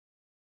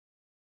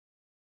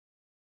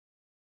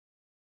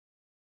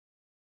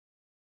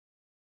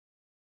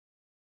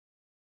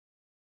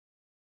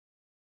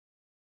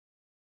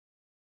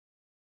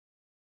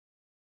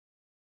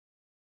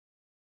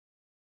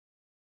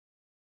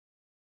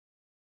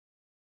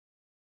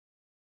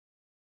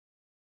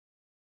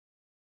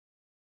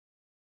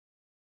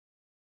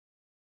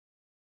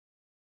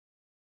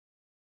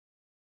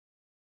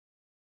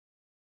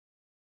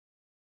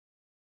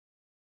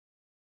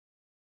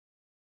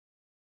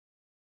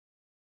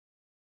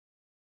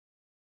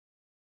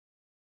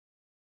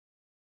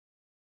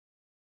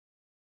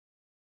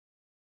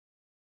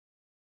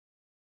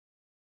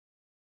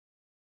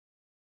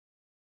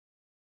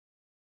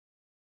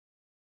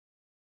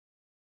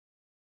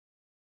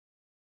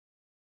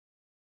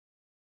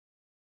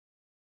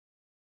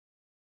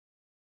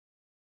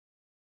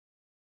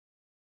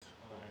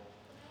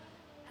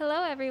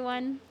Hello,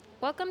 everyone.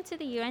 Welcome to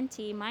the UNT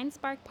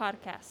MindSpark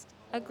podcast,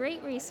 a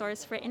great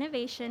resource for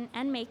innovation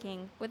and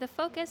making with a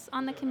focus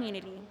on the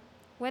community.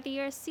 Whether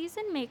you're a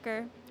seasoned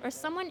maker or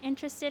someone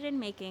interested in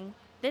making,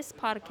 this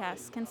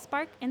podcast can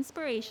spark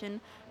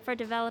inspiration for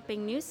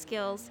developing new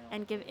skills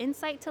and give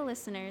insight to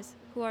listeners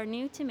who are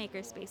new to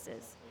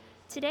makerspaces.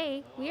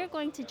 Today, we are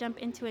going to jump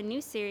into a new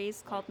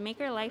series called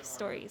Maker Life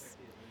Stories.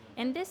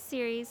 In this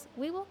series,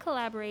 we will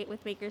collaborate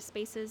with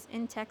makerspaces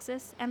in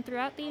Texas and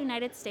throughout the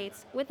United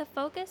States with a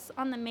focus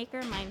on the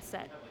maker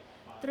mindset.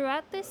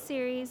 Throughout this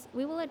series,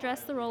 we will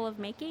address the role of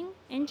making,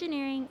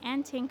 engineering,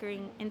 and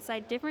tinkering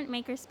inside different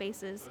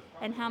makerspaces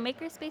and how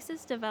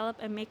makerspaces develop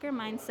a maker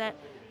mindset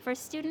for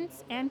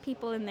students and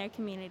people in their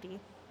community.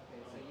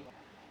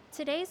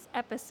 Today's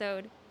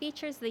episode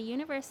features the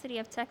University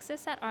of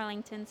Texas at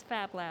Arlington's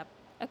FabLab,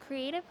 a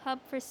creative hub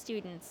for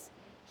students.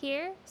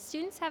 Here,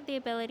 students have the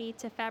ability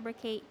to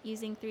fabricate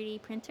using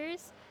 3D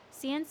printers,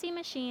 CNC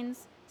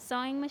machines,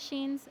 sewing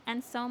machines,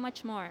 and so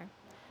much more.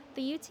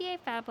 The UTA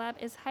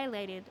FabLab is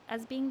highlighted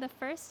as being the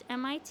first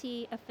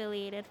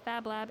MIT-affiliated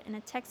FabLab in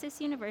a Texas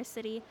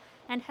university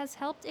and has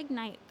helped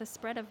ignite the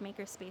spread of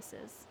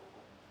makerspaces.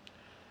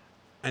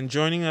 And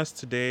joining us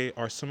today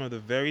are some of the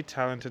very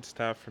talented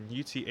staff from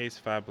UTA's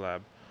Fab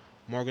Lab.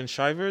 Morgan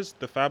Shivers,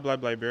 the Fab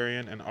Lab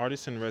librarian and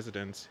artist in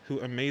residence, who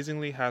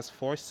amazingly has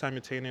four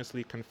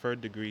simultaneously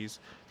conferred degrees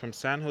from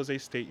San Jose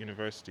State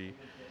University.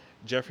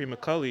 Jeffrey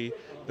McCulley,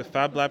 the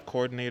Fab Lab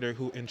coordinator,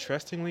 who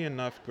interestingly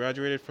enough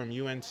graduated from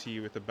UNT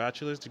with a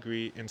bachelor's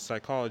degree in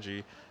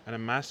psychology and a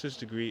master's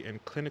degree in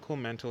clinical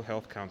mental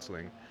health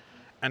counseling,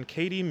 and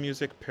Katie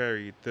Music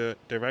Perry, the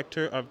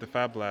director of the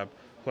Fab Lab,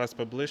 who has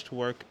published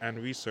work and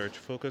research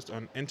focused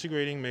on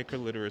integrating maker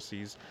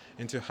literacies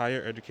into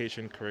higher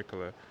education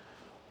curricula.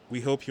 We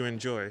hope you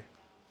enjoy.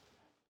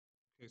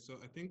 Okay, so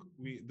I think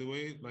the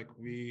way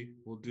we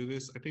will do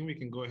this, I think we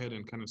can go ahead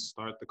and kind of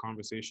start the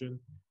conversation,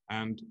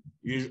 and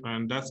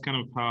and that's kind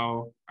of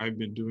how I've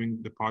been doing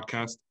the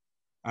podcast.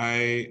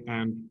 I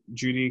and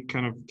Judy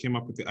kind of came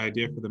up with the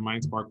idea for the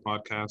MindSpark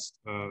podcast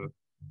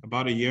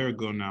about a year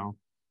ago now,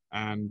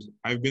 and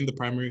I've been the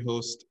primary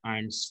host.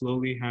 I'm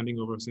slowly handing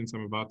over since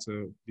I'm about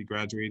to be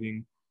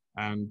graduating,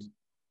 and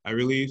I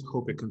really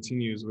hope it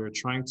continues. We're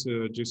trying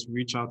to just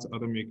reach out to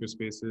other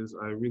makerspaces.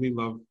 I really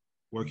love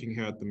working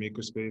here at the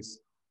makerspace,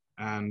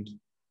 and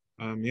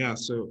yeah,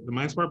 so the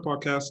MindSpark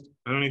podcast,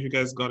 I don't know if you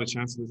guys got a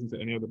chance to listen to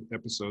any of the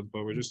episodes,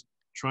 but we're just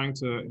trying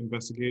to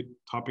investigate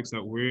topics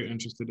that we're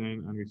interested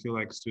in and we feel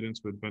like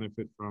students would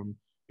benefit from,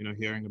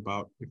 hearing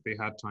about if they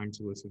had time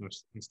to listen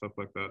and stuff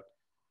like that.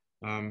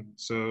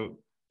 So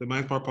the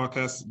MindSpark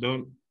podcast,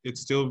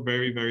 it's still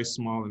very, very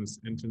small in its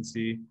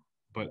infancy,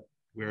 but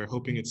we're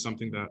hoping it's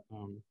something that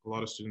a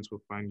lot of students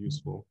will find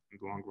useful in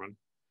the long run.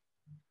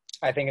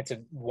 I think it's a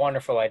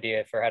wonderful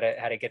idea for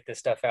how to get this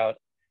stuff out.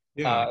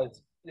 Yeah. I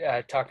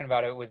was talking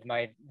about it with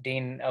my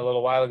dean a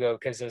little while ago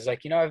because I was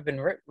like, I've been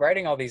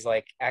writing all these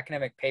like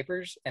academic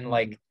papers and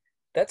like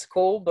that's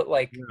cool, but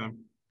like, Yeah.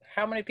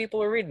 how many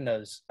people are reading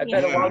those? I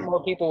bet a lot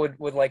more people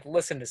would like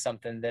listen to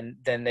something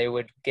than they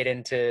would get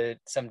into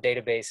some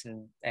database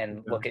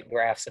and look at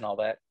graphs and all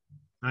that.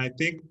 I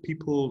think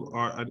people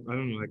are, I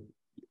don't know, like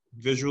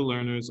visual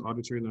learners,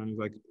 auditory learners,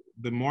 like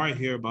the more I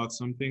hear about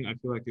something, I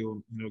feel like it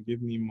will,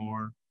 give me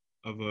more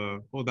of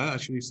oh, that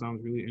actually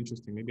sounds really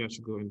interesting. Maybe I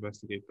should go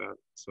investigate that.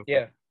 So,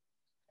 Yeah.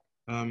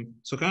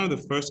 So kind of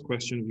the first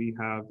question we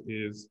have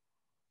is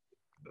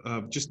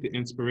just the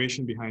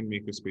inspiration behind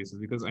makerspaces,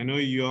 because I know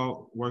you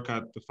all work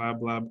at the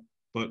Fab Lab,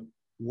 but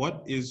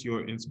what is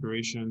your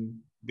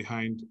inspiration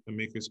behind a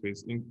makerspace?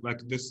 Like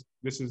this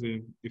is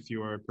if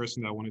you are a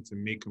person that wanted to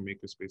make a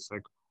makerspace,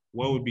 like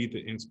what would be the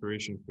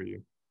inspiration for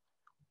you?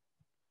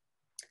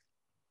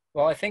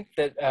 Well, I think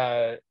that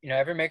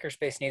every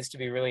makerspace needs to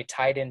be really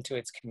tied into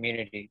its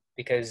community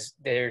because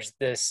there's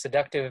this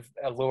seductive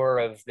allure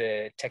of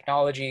the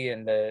technology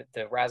and the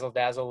razzle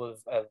dazzle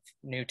of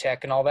new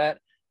tech and all that,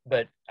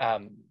 but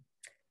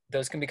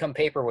those can become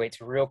paperweights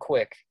real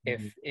quick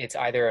if it's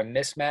either a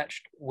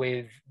mismatched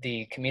with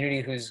the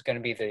community who's going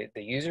to be the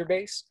user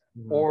base,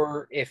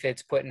 or if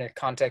it's put in a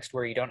context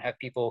where you don't have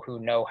people who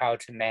know how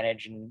to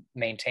manage and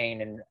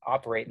maintain and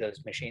operate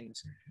those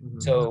machines.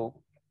 So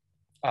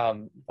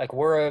like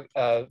we're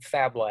a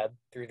Fab Lab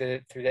through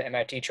the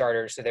MIT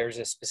charter, so there's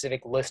a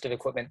specific list of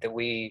equipment that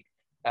we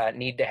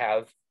need to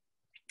have,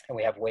 and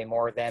we have way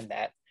more than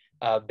that,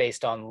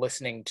 based on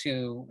listening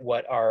to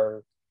what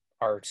our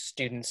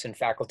students and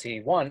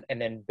faculty want,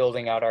 and then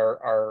building out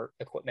our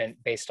equipment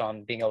based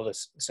on being able to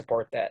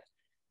support that.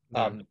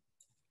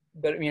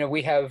 But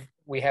we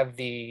have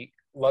the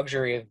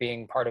luxury of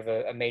being part of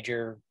a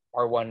major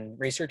R1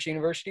 research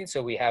university,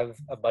 so we have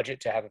a budget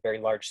to have a very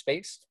large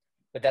space.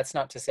 But that's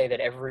not to say that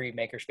every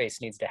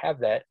makerspace needs to have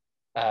that.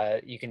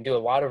 You can do a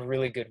lot of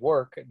really good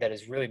work that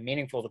is really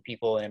meaningful to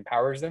people and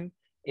empowers them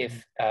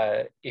if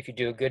you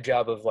do a good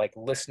job of like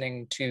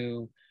listening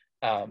to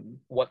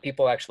what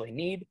people actually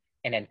need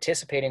and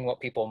anticipating what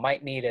people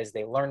might need as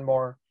they learn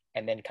more,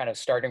 and then kind of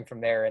starting from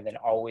there and then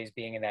always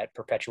being in that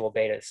perpetual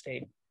beta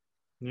state.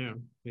 Yeah,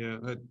 yeah.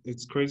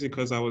 It's crazy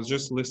because I was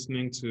just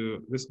listening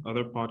to this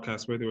other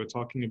podcast where they were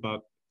talking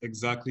about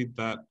exactly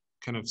that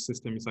kind of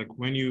system. It's like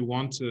when you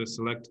want to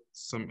select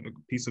some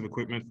piece of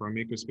equipment for a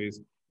makerspace,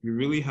 you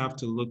really have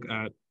to look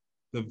at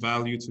the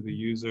value to the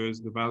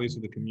users, the value to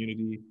the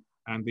community,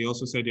 and they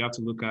also said you have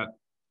to look at,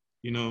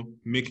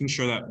 making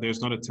sure that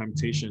there's not a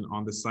temptation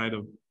on the side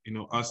of,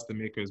 us, the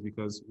makers,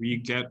 because we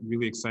get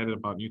really excited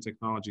about new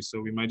technology. So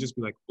we might just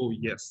be like, oh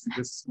yes,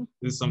 this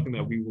is something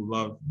that we will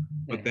love.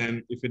 But Mhm.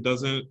 then if it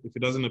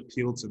doesn't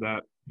appeal to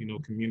that,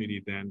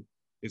 community, then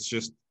it's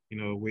just,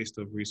 a waste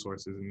of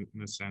resources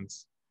in a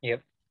sense.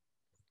 Yep.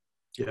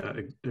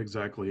 Yeah,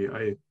 exactly.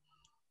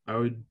 I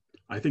would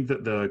I think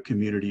that the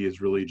community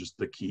is really just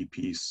the key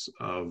piece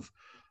of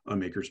a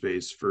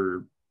makerspace.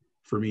 For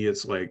me,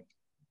 it's like,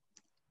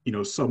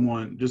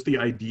 someone, just the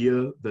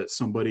idea that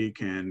somebody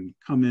can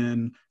come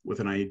in with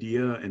an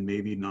idea and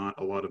maybe not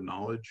a lot of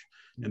knowledge,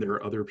 and there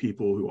are other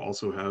people who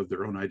also have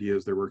their own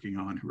ideas they're working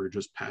on, who are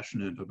just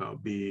passionate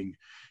about being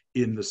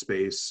in the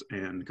space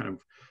and kind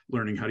of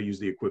learning how to use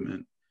the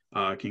equipment,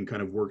 can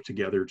kind of work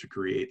together to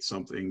create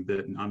something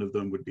that none of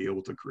them would be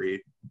able to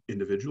create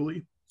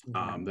individually.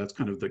 That's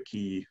kind of the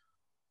key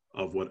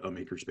of what a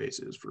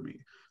makerspace is for me.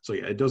 So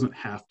yeah, it doesn't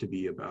have to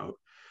be about,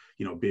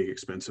 big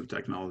expensive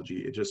technology.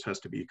 It just has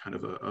to be kind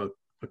of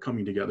a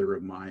coming together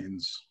of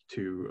minds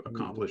to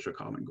accomplish a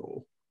common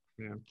goal.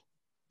 Yeah.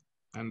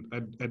 And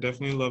I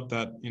definitely love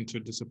that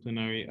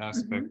interdisciplinary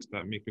aspect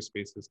that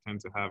makerspaces tend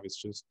to have. It's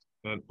just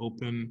an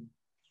open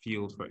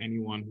field for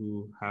anyone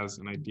who has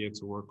an idea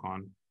to work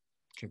on,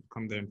 can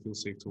come there and feel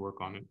safe to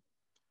work on it.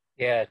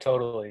 Yeah,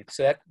 totally.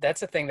 So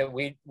that's the thing that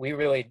we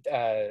really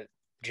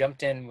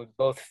jumped in with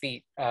both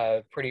feet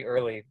pretty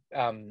early.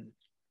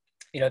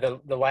 The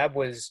lab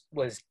was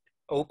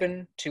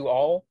open to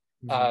all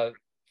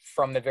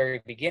from the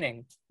very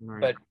beginning,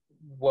 Right. but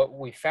what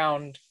we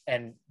found,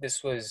 and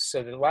this was,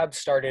 so the lab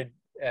started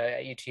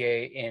at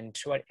UTA in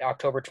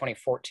October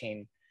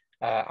 2014.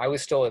 I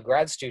was still a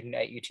grad student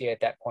at UTA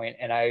at that point,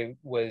 and I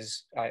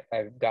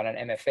got an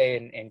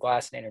MFA in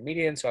glass and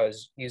intermediate, so I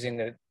was using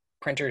the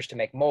printers to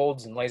make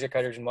molds and laser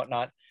cutters and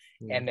whatnot.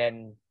 Yeah. And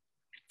then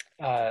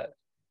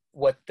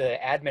what the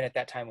admin at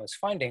that time was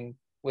finding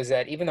was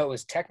that even though it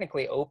was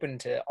technically open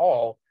to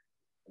all,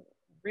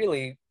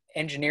 really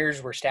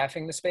engineers were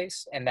staffing the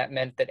space, and that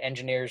meant that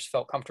engineers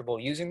felt comfortable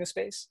using the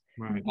space.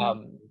 Right.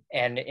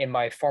 And in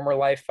my former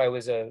life, I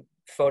was a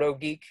photo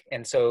geek,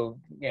 and so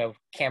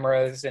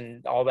cameras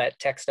and all that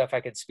tech stuff,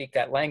 I could speak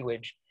that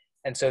language.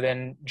 And so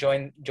then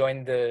joined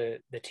the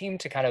team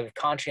to kind of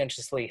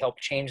conscientiously help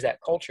change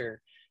that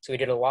culture. So we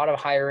did a lot of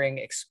hiring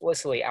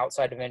explicitly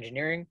outside of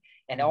engineering,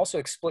 and also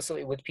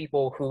explicitly with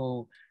people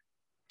who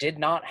did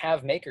not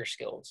have maker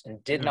skills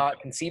and did not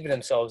conceive of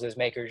themselves as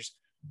makers,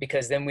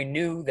 because then we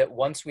knew that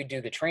once we do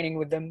the training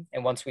with them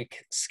and once we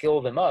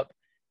skill them up,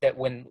 that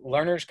when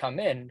learners come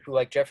in who,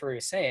 like Jeffrey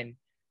was saying,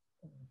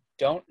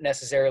 don't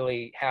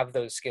necessarily have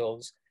those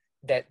skills,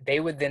 that they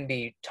would then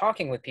be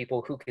talking with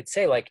people who could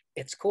say, like,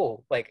 it's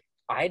cool, like,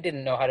 I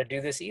didn't know how to do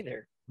this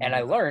either, and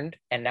I learned,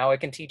 and now I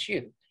can teach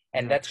you.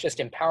 And that's just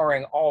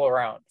empowering all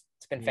around.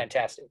 It's been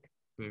fantastic.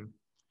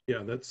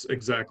 Yeah, that's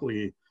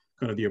exactly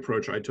kind of the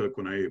approach I took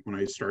when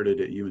I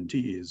started at UNT.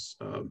 Is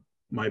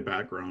my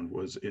background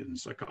was in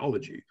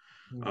psychology,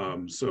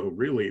 so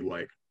really,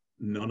 like,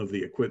 none of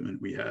the equipment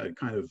we had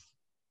kind of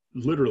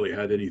literally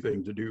had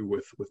anything to do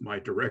with my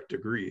direct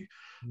degree.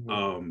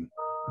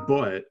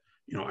 But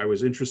I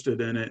was interested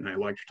in it, and I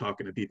liked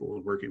talking to people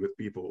and working with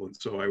people, and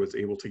so I was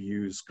able to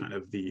use kind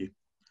of the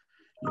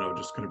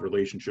just kind of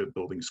relationship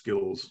building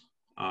skills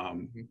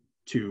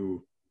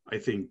to, I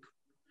think,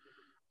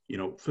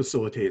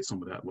 facilitate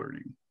some of that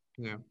learning.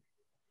 Yeah.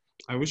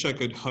 I wish I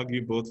could hug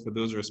you both for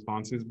those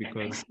responses,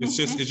 because it's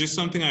just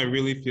something I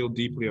really feel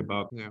deeply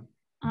about. Yeah.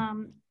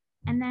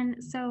 And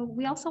then, so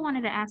we also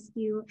wanted to ask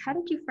you, how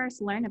did you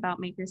first learn about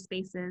maker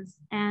spaces,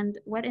 and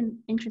what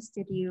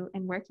interested you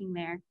in working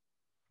there?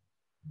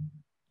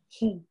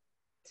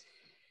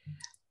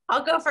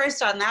 I'll go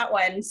first on that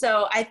one.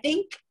 So I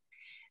think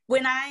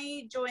when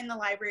I joined the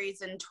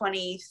libraries in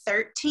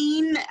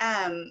 2013,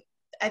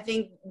 I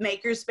think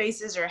maker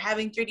spaces or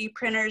having 3D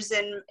printers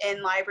in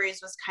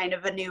libraries was kind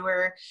of a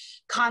newer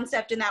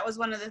concept. And that was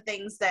one of the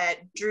things that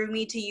drew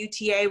me to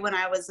UTA when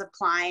I was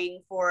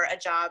applying for a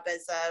job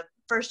as a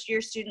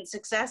first-year student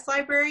success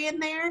librarian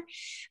there.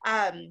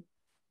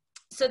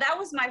 So that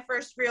was my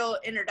first real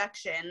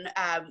introduction,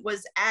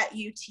 was at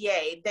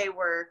UTA. They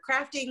were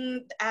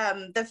crafting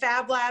the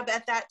FabLab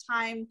at that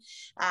time.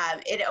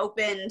 It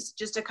opened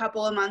just a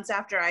couple of months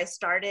after I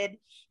started.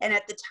 And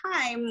at the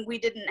time, we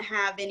didn't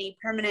have any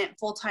permanent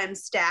full-time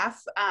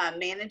staff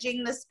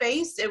managing the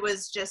space. It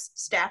was just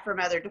staff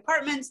from other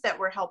departments that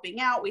were helping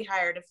out. We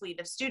hired a fleet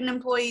of student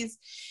employees.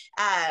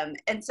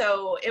 And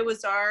so it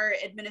was our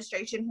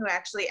administration who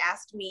actually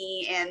asked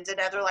me and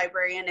another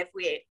librarian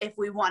if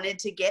we wanted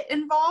to get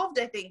involved.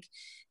 I think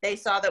they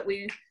saw that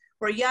we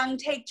were young,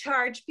 take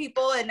charge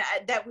people, and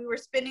that we were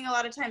spending a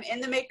lot of time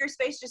in the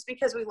makerspace just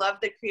because we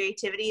loved the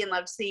creativity and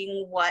loved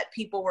seeing what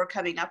people were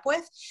coming up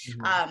with.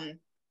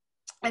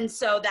 and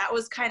so that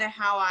was kind of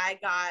how I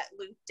got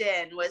looped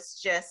in, was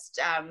just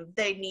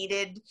they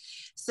needed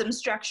some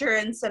structure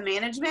and some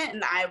management,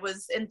 and I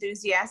was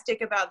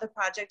enthusiastic about the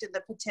project and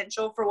the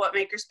potential for what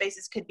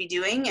makerspaces could be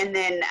doing. And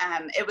then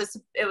it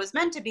was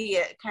meant to be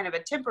a kind of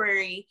a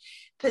temporary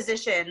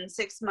position,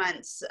 6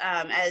 months,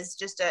 as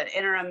just an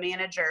interim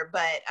manager,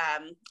 but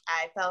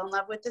I fell in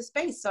love with the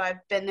space, so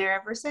I've been there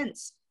ever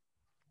since.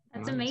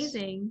 That's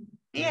amazing.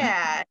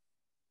 Yeah.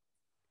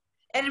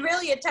 And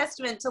really a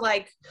testament to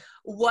like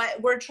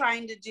what we're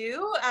trying to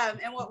do,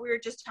 and what we were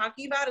just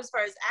talking about as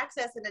far as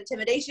access and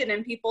intimidation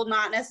and people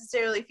not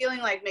necessarily feeling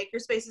like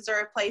makerspaces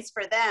are a place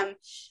for them.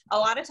 A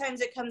lot of times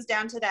it comes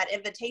down to that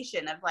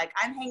invitation of like,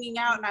 I'm hanging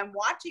out and I'm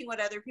watching what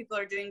other people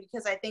are doing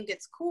because I think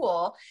it's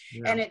cool.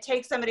 Yeah. And it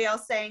takes somebody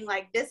else saying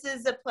like, this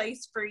is a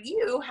place for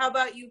you. How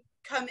about you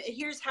come,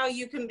 here's how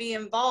you can be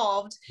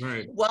involved.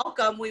 Right.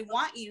 Welcome, we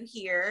want you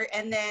here.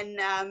 And then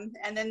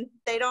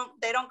they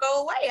don't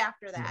go away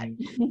after that.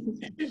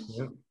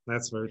 Yeah,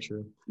 that's very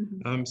true.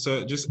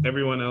 So just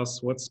everyone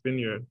else, what's been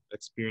your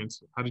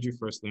experience? How did you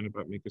first learn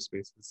about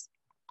makerspaces?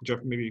 Jeff,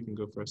 maybe you can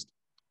go first.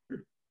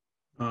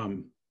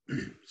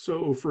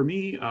 So for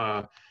me,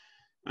 I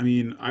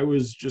mean, I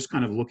was just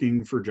kind of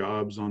looking for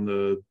jobs on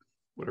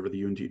whatever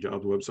the UNT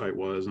jobs website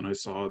was, and I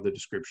saw the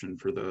description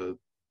for the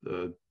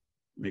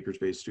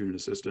makerspace student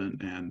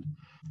assistant, and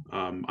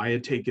I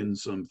had taken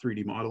some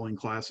 3D modeling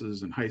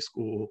classes in high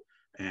school,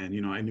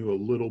 and I knew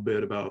a little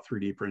bit about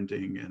 3D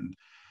printing,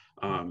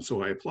 and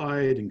so I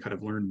applied and kind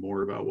of learned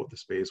more about what the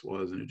space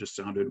was, and it just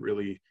sounded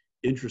really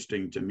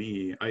interesting to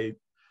me. I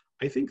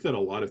think that a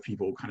lot of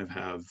people kind of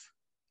have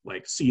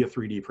like see a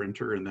 3D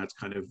printer, and that's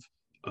kind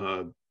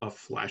of a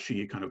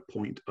flashy kind of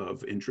point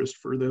of interest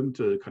for them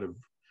to kind of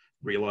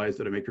realize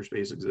that a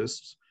makerspace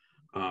exists.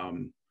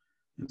 And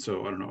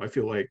so I don't know, I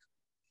feel like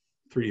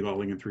 3D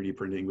modeling and 3D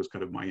printing was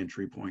kind of my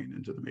entry point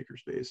into the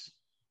makerspace.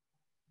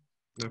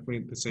 Definitely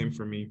the same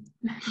for me.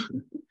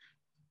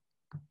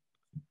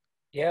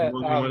 Yeah.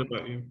 What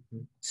about you?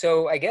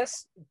 So I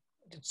guess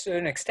to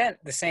an extent,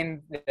 the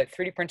same, that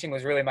 3D printing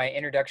was really my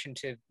introduction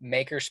to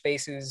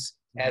makerspaces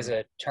as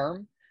a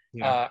term.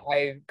 Yeah.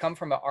 I come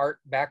from an art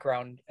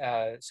background.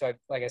 So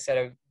like I said,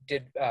 I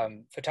did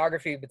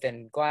photography, but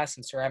then glass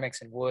and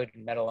ceramics and wood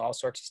and metal and all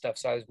sorts of stuff.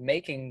 So I was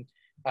making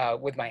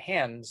with my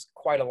hands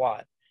quite a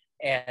lot.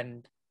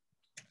 And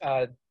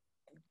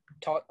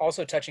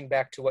also touching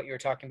back to what you were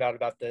talking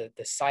about the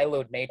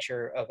siloed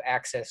nature of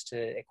access to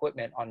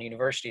equipment on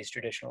universities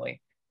traditionally.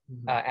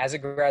 As a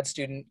grad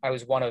student, I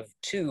was one of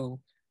 2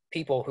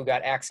 people who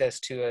got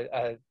access to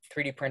a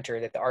 3D printer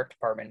that the art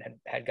department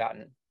had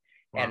gotten.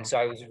 Wow. And so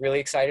I was really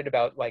excited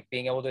about like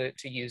being able to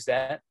use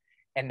that.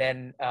 And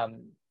then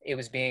it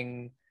was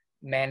being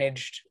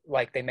managed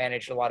like they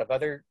managed a lot of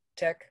other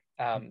tech.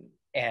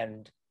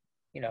 And,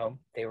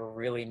 they were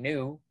really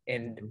new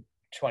in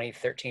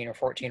 2013 or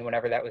 14,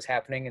 whenever that was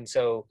happening. And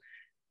so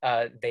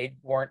they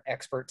weren't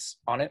experts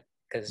on it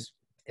because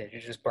it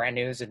was just brand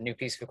new. It was a new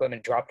piece of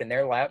equipment dropped in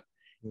their lap.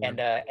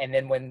 Yeah. And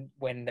then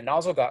when the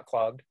nozzle got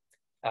clogged,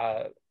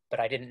 but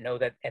I didn't know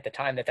that at the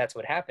time that's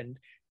what happened.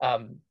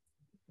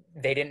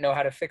 They didn't know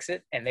how to fix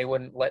it, and they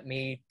wouldn't let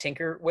me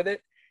tinker with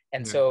it.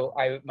 And so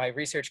my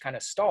research kind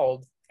of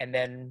stalled. And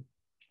then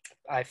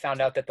I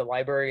found out that the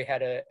library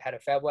had a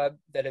FabLab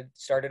that had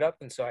started up.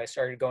 And so I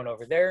started going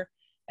over there,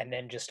 and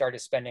then just started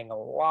spending a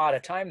lot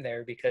of time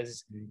there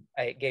because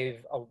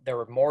there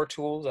were more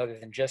tools other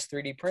than just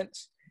 3D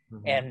prints.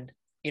 And,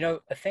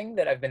 a thing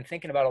that I've been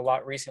thinking about a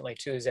lot recently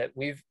too, is that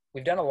we've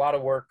done a lot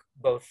of work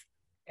both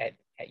at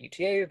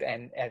UTA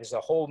and as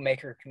a whole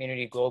maker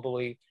community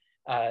globally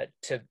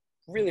to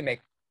really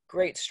make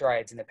great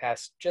strides in the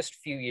past just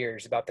few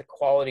years about the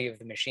quality of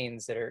the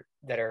machines that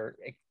are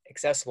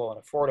accessible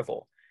and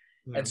affordable.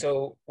 Yeah. And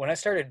so when I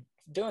started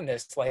doing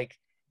this, like,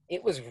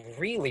 it was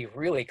really,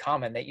 really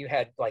common that you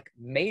had like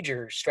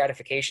major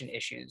stratification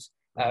issues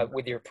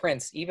with your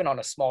prints, even on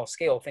a small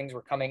scale. Things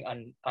were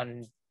coming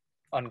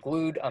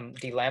unglued,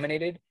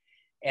 delaminated.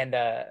 And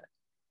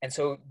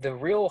so the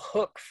real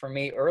hook for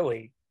me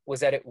early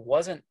was that it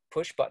wasn't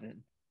push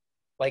button.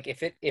 Like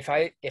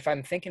if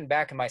I'm thinking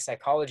back in my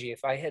psychology,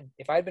 if I had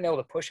been able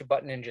to push a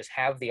button and just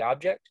have the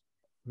object,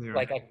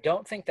 like, I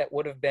don't think that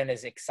would have been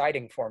as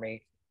exciting for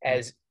me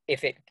as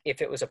if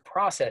it was a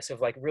process of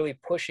like really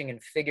pushing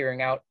and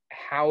figuring out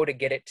how to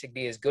get it to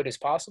be as good as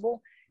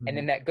possible. And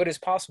then that good as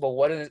possible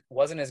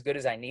wasn't as good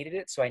as I needed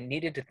it. So I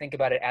needed to think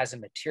about it as a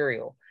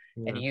material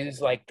and use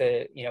like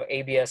the,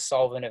 ABS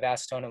solvent of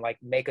acetone and like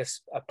make a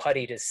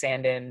putty to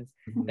sand in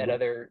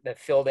that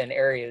filled in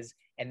areas,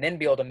 and then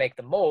be able to make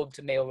the mold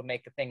to be able to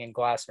make the thing in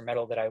glass or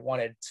metal that I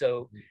wanted.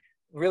 So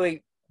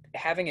really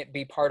having it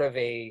be part of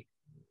an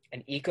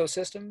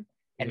ecosystem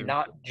and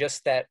not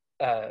just that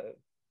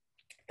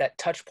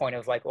touch point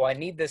of like, well, I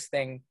need this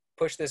thing,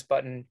 push this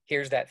button,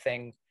 here's that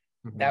thing.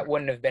 That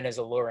wouldn't have been as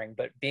alluring.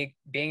 But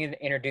being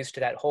introduced to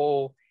that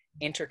whole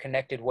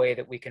interconnected way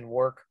that we can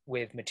work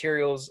with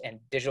materials and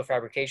digital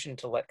fabrication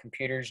to let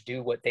computers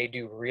do what they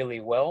do really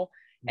well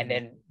and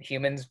then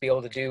humans be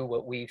able to do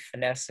what we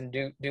finesse and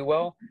do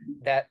well.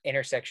 That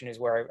intersection is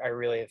where I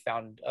really have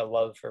found a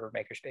love for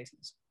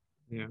makerspaces.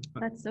 Yeah,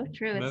 That's so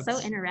true. It's so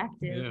interactive.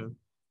 Yeah,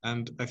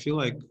 and I feel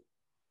like,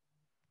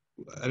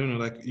 I don't know,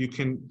 like you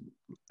can,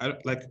 I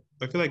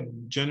feel like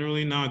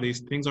generally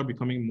nowadays things are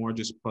becoming more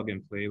just plug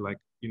and play. Like,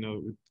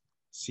 with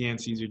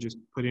CNCs, you just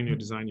put in your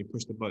design, you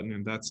push the button,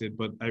 and that's it.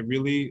 But I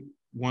really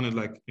want to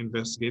like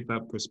investigate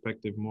that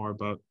perspective more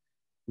about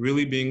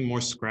really being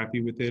more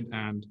scrappy with it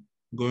and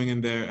going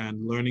in there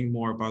and learning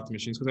more about the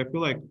machines. Because I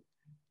feel like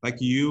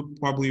you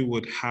probably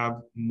would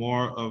have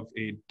more of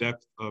a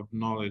depth of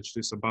knowledge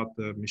just about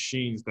the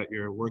machines that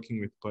you're working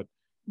with. But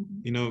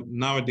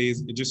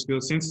nowadays it just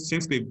feels,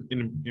 since they've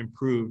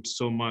improved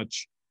so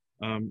much,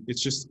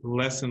 it's just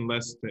less and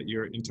less that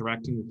you're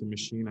interacting with the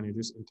machine, and you're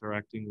just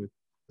interacting with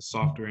the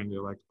software, and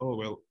they're like, oh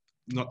well,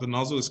 not the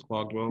nozzle is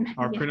clogged. Well,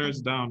 our printer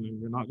is down,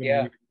 and we're not going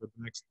to use it for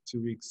the next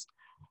 2 weeks.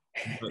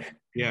 But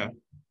yeah,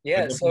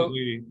 so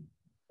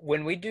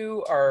when we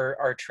do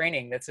our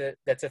training, that's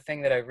a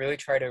thing that I really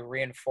try to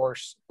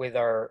reinforce with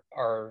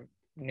our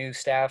new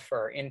staff,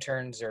 our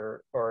interns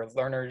or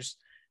learners,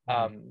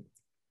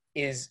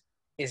 is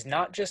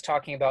not just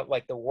talking about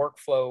like the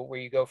workflow where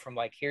you go from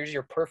like, here's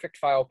your perfect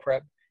file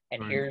prep,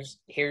 and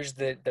here's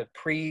the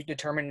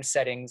predetermined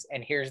settings,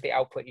 and here's the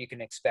output you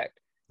can expect.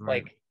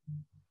 Like,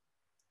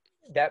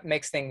 that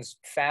makes things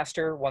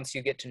faster once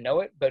you get to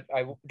know it, but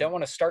I don't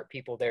want to start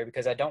people there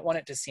because I don't want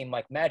it to seem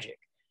like magic.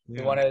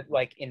 We want to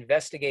like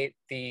investigate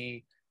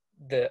the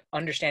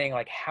understanding,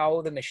 like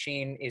how the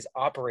machine is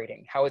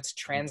operating, how it's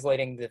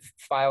translating the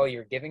file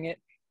you're giving it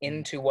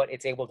into what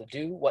it's able to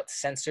do, what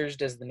sensors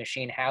does the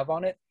machine have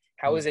on it,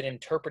 how is it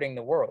interpreting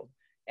the world,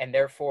 and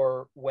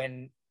therefore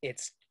when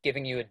it's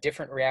giving you a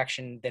different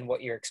reaction than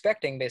what you're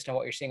expecting based on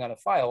what you're seeing on a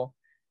file,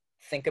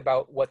 think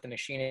about what the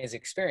machine is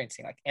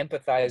experiencing, like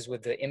empathize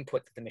with the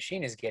input that the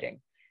machine is getting.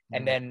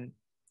 And then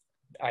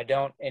I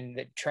don't, in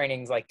the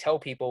trainings, like tell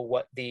people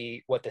what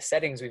the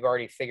settings we've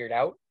already figured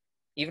out,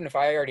 even if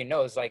I already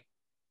know, is like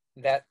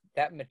that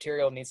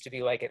material needs to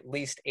be like at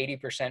least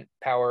 80%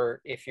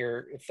 power if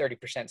you're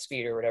 30%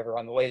 speed or whatever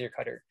on the laser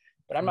cutter.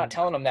 But I'm not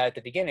telling them that at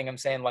the beginning. I'm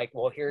saying like,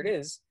 well, here it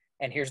is,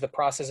 and here's the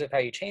process of how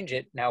you change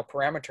it. Now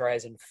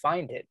parameterize and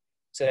find it,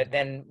 so that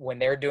then when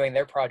they're doing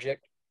their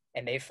project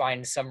and they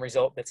find some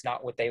result that's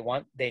not what they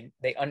want,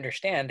 they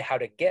understand how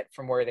to get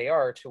from where they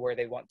are to where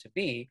they want to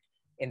be,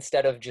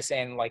 instead of just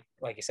saying like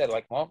you said,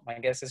 like, well, I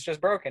guess it's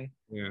just broken.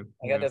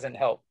 That doesn't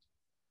help.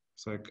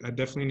 It's like, I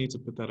definitely need to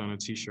put that on a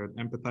t-shirt,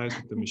 empathize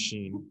with the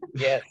machine.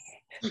 Yes.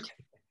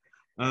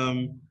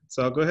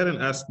 So I'll go ahead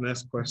and ask the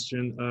next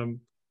question.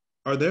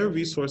 Are there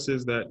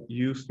resources that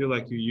you feel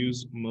like you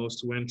use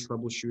most when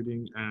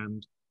troubleshooting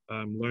and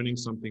learning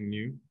something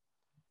new?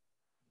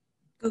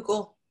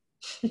 Google.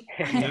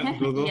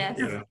 Google. Yes,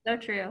 so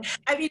true.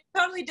 I mean, it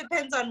totally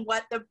depends on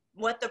what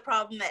the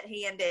problem at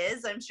hand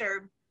is. I'm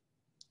sure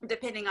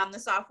depending on the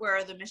software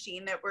or the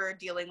machine that we're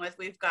dealing with,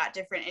 we've got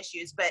different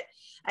issues. But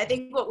I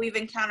think what we've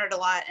encountered a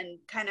lot, and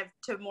kind of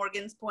to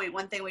Morgan's point,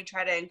 one thing we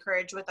try to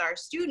encourage with our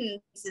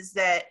students is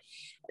that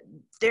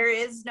there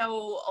is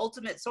no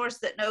ultimate source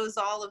that knows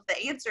all of the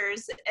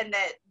answers, and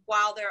that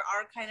while there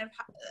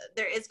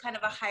is kind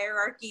of a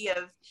hierarchy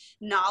of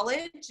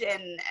knowledge,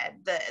 and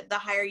the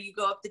higher you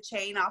go up the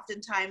chain,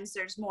 oftentimes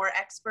there's more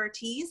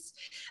expertise.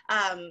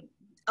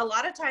 A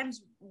lot of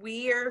times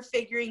we are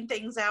figuring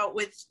things out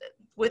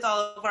with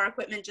all of our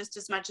equipment just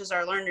as much as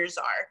our learners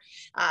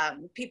are.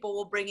 People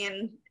will bring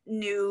in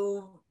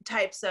new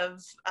types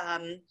of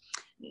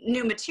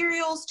new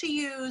materials to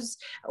use,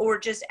 or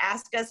just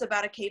ask us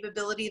about a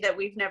capability that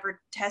we've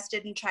never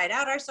tested and tried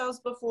out ourselves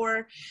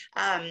before.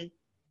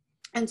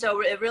 And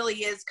so it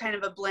really is kind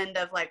of a blend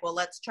of like, well,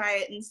 let's try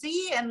it and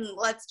see, and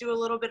let's do a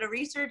little bit of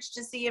research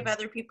to see if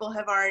other people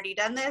have already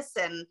done this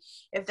and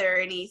if there are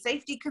any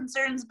safety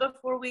concerns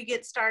before we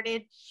get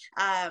started.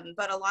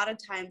 But a lot of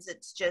times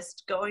it's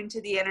just going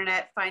to the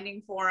internet,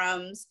 finding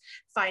forums,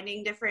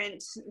 finding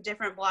different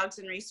blogs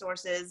and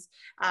resources.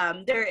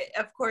 There,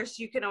 of course,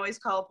 you can always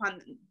call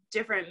upon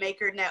different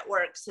maker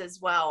networks as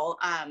well.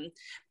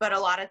 But a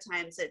lot of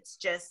times it's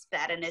just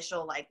that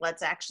initial, like,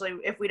 let's actually,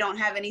 if we don't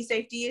have any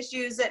safety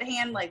issues at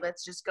hand, like,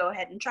 let's just go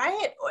ahead and try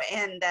it,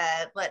 and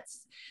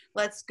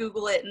let's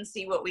Google it and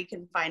see what we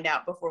can find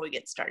out before we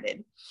get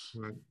started.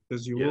 Right,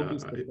 because you will be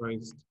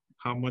surprised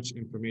how much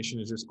information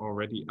is just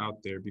already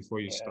out there before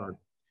you start,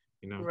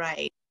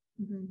 Right.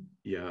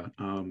 Yeah.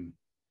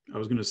 I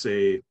was going to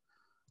say,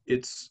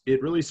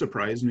 it really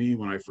surprised me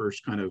when I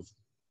first kind of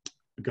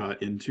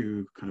got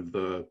into kind of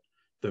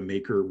the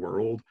maker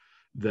world,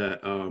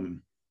 that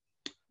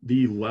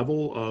the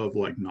level of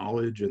like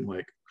knowledge and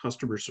like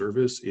customer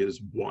service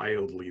is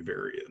wildly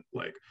variant.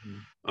 Like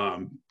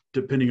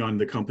depending on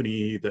the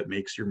company that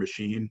makes your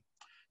machine,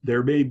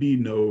 there may be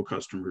no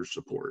customer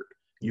support.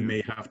 You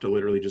may have to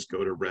literally just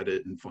go to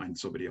Reddit and find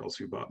somebody else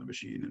who bought the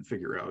machine and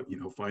figure out,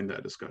 find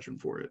that discussion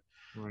for it.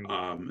 Right.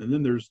 And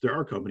then there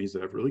are companies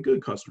that have really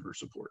good customer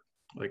support,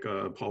 like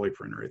a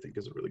Polyprinter, I think,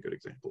 is a really good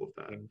example of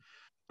that.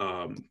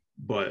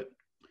 But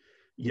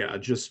yeah,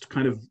 just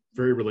kind of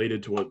very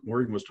related to what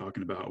Morgan was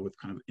talking about with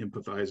kind of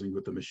empathizing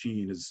with the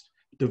machine, is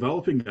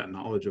developing that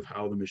knowledge of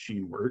how the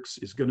machine works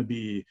is going to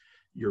be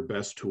your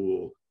best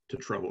tool to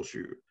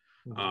troubleshoot.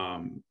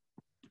 Um,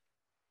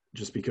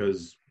 just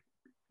because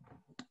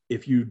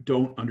if you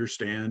don't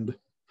understand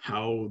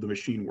how the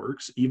machine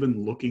works,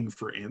 even looking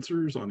for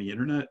answers on the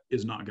internet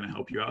is not going to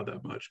help you out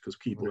that much, because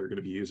people are going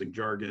to be using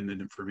jargon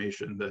and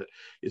information that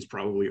is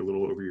probably a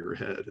little over your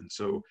head. And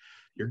so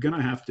you're going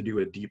to have to do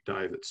a deep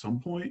dive at some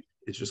point.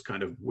 It's just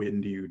kind of, when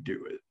do you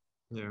do it?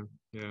 Yeah,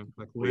 yeah.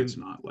 Like it's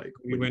not like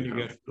when you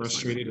get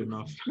frustrated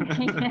enough.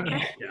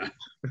 Yeah.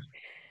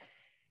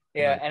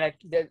 Yeah, and I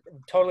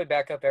totally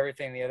back up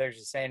everything the others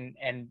are saying.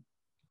 And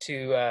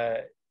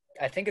to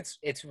I think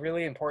it's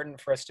really important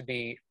for us to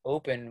be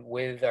open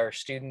with our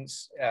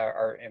students,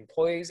 our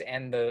employees,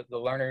 and the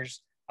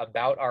learners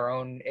about our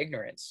own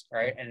ignorance,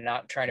 right? And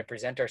not trying to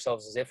present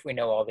ourselves as if we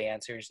know all the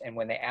answers. And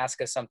when they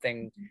ask us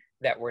something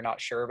that we're not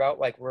sure about,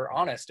 like, we're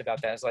honest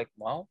about that. It's like,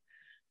 well,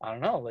 I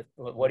don't know.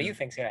 What do you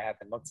think's going to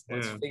happen? Let's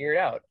figure it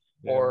out.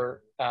 Yeah.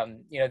 Or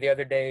the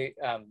other day,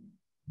 I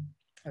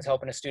was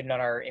helping a student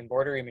on our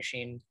embroidery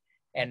machine,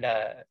 and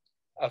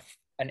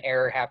an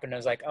error happened. I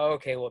was like, oh,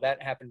 okay, well,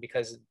 that happened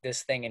because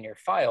this thing in your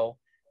file,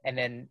 and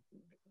then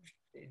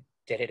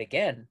did it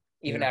again,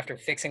 even after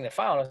fixing the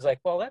file. And I was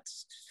like, well,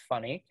 that's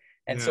funny.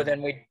 And so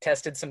then we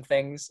tested some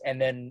things, and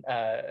then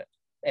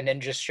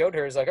just showed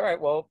her, is like, all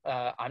right, well,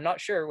 I'm not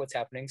sure what's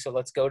happening, so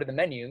let's go to the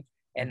menu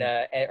and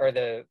or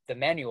the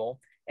manual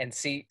and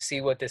see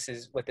what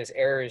this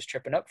error is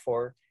tripping up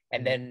for,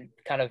 and then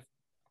kind of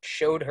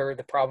showed her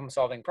the problem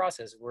solving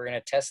process. We're going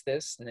to test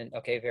this, and then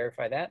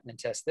verify that, and then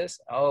test this.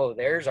 Oh,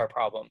 there's our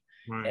problem.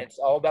 Right. And it's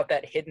all about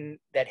that hidden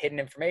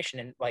information,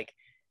 and like,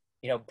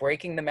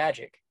 breaking the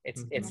magic.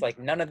 It's like,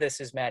 none of this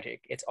is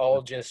magic. It's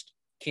all just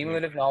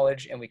cumulative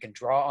knowledge, and we can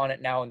draw on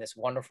it now in this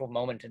wonderful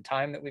moment in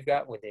time that we've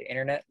got with the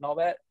internet and all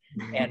that.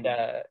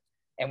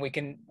 And we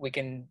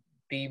can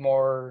be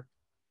more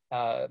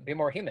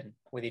human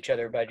with each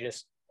other by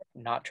just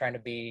not trying to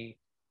be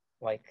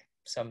like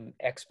some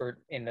expert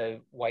in the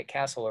White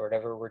Castle or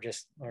whatever. We're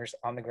just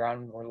on the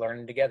ground. We're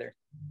learning together.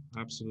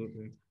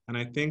 Absolutely. And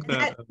I think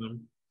that,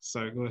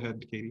 sorry, go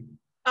ahead, Katie.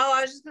 Oh,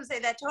 I was just going to say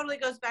that totally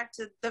goes back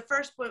to the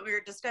first point we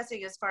were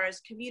discussing as far as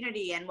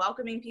community and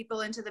welcoming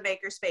people into the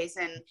makerspace,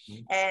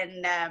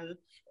 and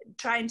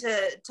trying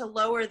to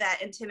lower that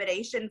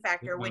intimidation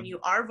factor when you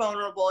are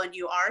vulnerable and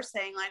you are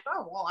saying like,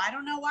 oh, well, I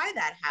don't know why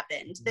that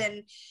happened.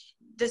 Then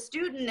the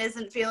student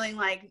isn't feeling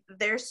like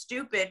they're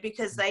stupid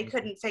because they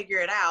couldn't figure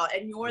it out,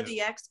 and you're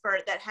the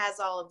expert that has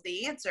all of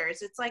the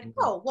answers. It's like,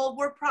 oh, well,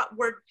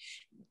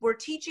 we're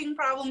teaching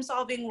problem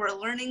solving. We're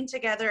learning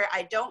together.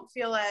 I don't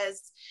feel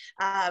as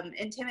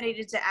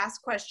intimidated to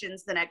ask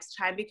questions the next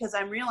time, because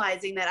I'm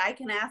realizing that I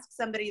can ask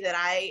somebody that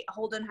I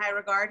hold in high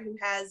regard who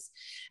has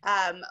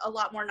a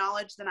lot more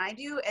knowledge than I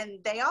do, and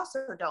they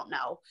also don't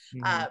know.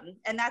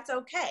 And that's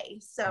okay.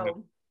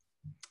 So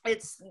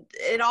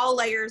it all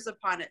layers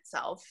upon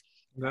itself.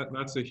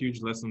 That's a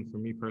huge lesson for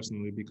me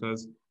personally,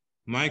 because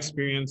my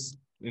experience,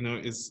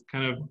 is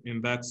kind of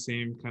in that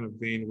same kind of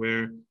vein,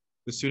 where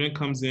the student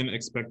comes in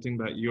expecting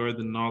that you're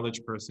the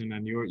knowledge person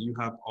and you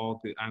have all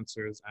the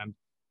answers. And,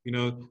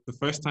 the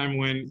first time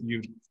when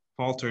you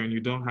falter and you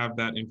don't have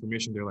that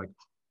information, they're like,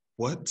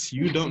 what?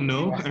 You don't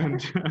know?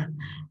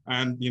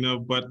 And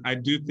but I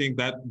do think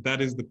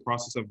that is the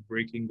process of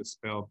breaking the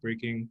spell,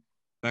 breaking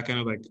that kind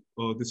of like,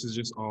 oh, this is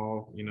just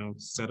all,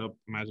 set up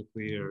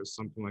magically or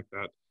something like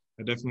that.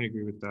 I definitely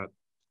agree with that.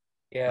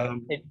 Yeah.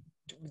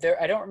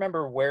 I don't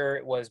remember where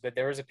it was, but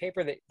there was a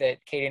paper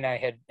that Katie and I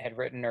had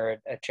written, or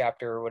a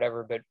chapter or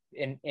whatever, but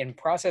in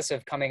process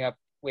of coming up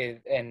with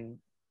and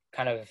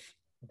kind of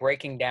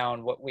breaking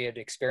down what we had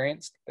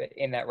experienced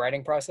in that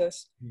writing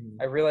process,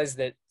 I realized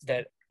that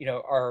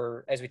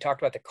as we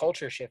talked about the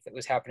culture shift that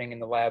was happening in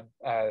the lab,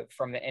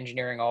 from the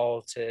engineering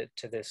all to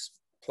this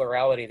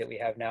plurality that we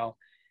have now,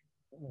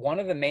 one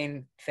of the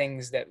main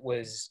things that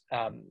was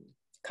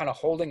kind of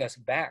holding us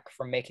back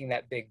from making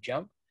that big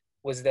jump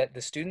was that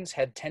the students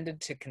had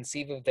tended to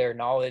conceive of their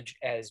knowledge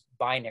as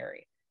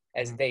binary,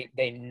 as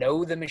they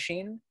know the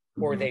machine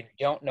or they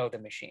don't know the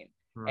machine.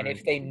 Right. And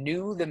if they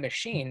knew the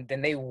machine,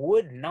 then they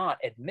would not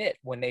admit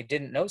when they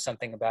didn't know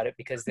something about it,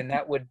 because then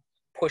that would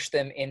push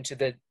them into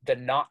the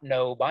not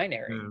know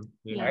binary,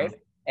 right?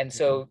 And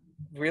so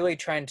really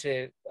trying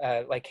to,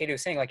 like Katie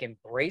was saying, like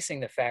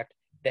embracing the fact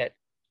that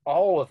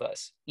all of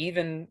us,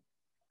 even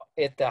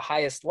at the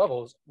highest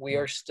levels, we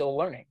are still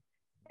learning.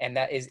 And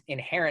that is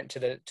inherent to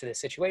the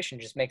situation.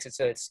 Just makes it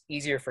so it's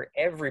easier for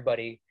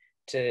everybody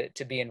to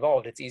be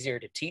involved. It's easier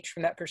to teach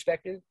from that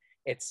perspective.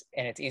 It's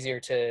easier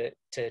to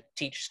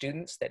teach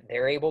students that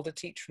they're able to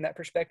teach from that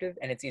perspective,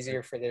 and it's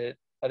easier for the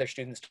other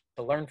students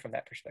to learn from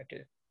that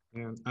perspective.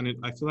 Yeah, and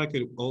I feel like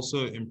it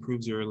also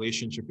improves your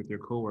relationship with your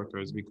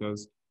coworkers,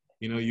 because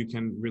you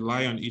can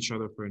rely on each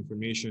other for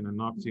information and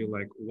not feel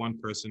like one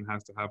person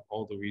has to have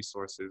all the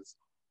resources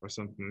or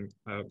something,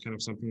 kind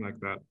of something like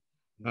that.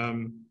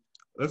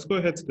 Let's go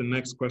ahead to the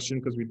next question,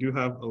 because we do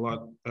have a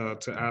lot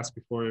to ask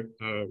before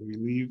we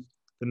leave.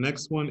 The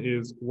next one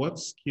is, what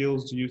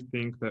skills do you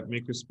think that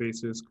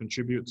makerspaces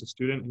contribute to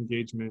student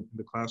engagement in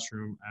the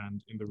classroom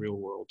and in the real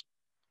world?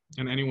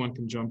 And anyone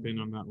can jump in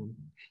on that one.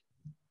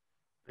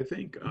 I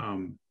think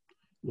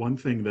one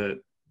thing that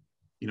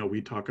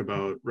we talk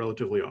about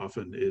relatively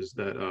often is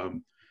that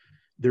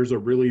there's a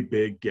really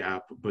big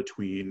gap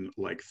between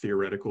like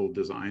theoretical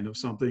design of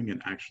something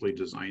and actually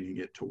designing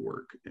it to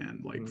work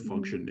and like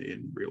function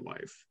in real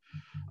life.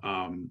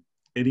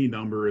 Any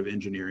number of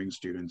engineering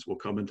students will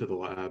come into the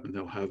lab and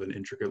they'll have an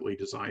intricately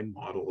designed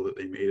model that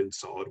they made in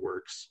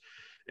SolidWorks,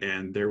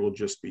 and there will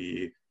just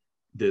be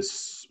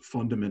this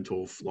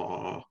fundamental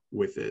flaw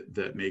with it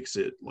that makes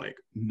it like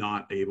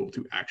not able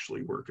to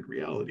actually work in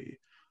reality.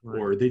 Right.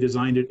 Or they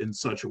designed it in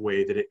such a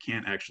way that it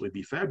can't actually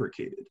be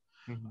fabricated.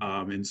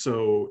 And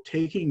so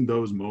taking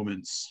those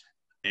moments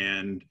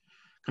and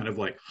kind of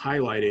like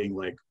highlighting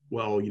like,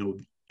 well,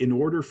 in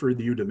order for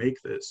you to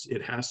make this,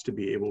 it has to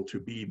be able to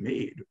be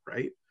made,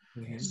 right?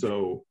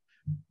 So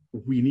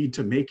we need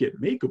to make it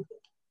makeable.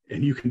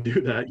 And you can do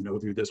that,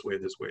 through this way,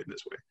 this way, and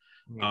this way.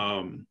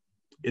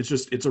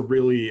 It's a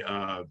really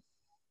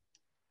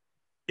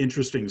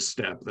interesting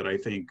step that I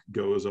think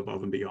goes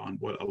above and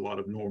beyond what a lot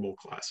of normal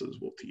classes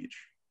will teach.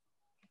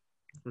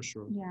 For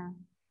sure.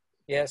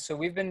 Yeah, so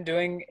we've been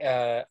doing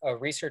a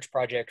research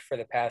project for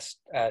the past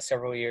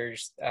several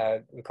years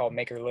we call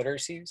Maker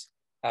Literacies,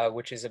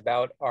 which is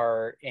about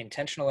our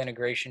intentional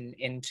integration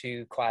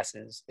into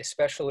classes,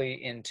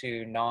 especially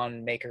into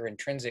non-maker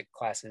intrinsic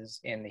classes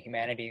in the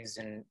humanities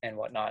and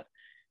whatnot,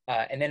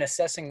 and then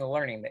assessing the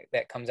learning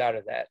that comes out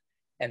of that.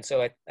 And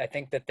so I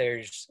think that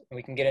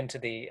we can get into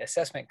the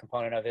assessment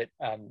component of it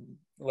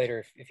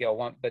later if y'all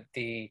want, but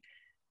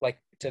like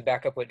to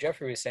back up what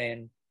Jeffrey was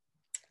saying,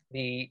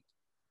 the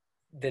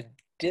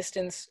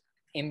distance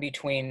in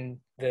between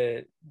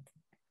the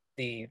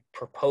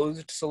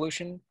proposed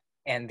solution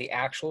and the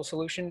actual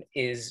solution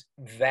is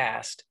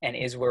vast and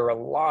is where a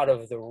lot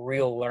of the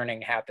real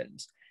learning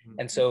happens.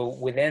 And so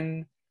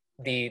within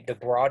the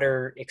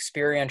broader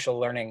experiential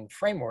learning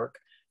framework,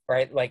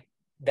 right, like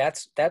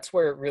that's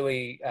where it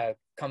really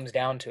comes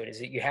down to it, is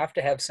that you have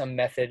to have some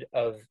method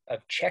of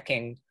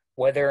checking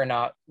whether or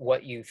not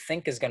what you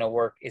think is going to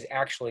work is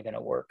actually going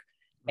to work,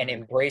 and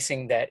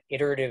embracing that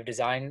iterative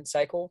design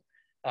cycle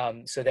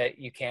so that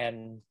you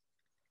can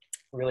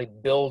really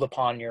build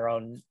upon your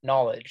own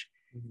knowledge.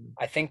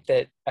 I think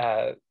that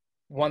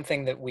one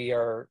thing that we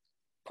are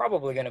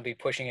probably going to be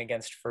pushing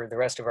against for the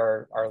rest of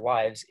our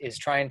lives is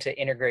trying to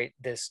integrate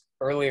this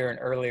earlier and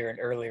earlier and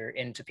earlier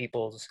into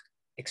people's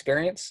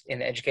experience in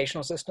the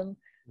educational system,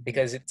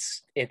 because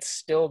it's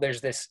still,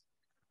 there's this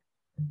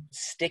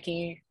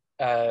sticky,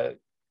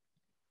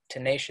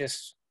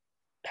 tenacious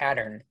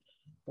pattern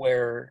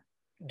where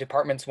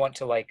departments want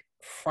to like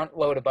front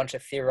load a bunch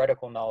of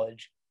theoretical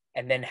knowledge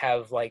and then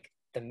have like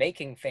the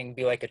making thing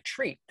be like a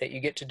treat that you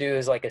get to do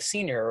as like a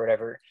senior or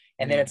whatever.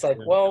 And then it's like,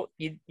 well,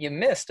 you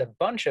missed a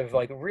bunch of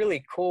like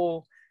really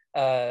cool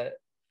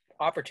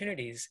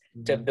opportunities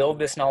to build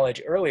this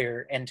knowledge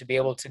earlier and to be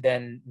able to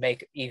then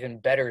make even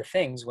better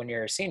things when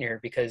you're a senior,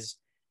 because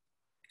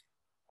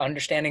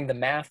understanding the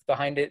math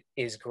behind it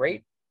is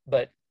great,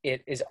 but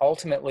it is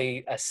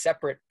ultimately a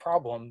separate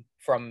problem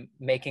from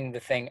making the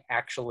thing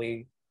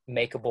actually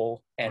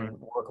makeable and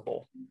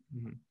workable.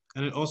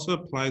 And it also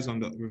applies on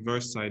the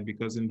reverse side,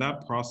 because in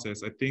that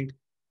process, I think,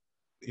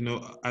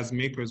 as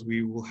makers,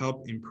 we will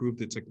help improve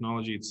the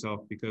technology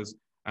itself, because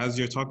as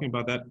you're talking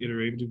about that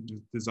iterative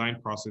design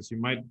process, you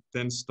might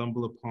then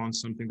stumble upon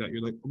something that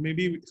you're like, well,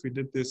 maybe if we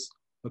did this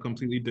a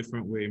completely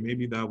different way,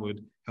 maybe that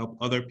would help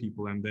other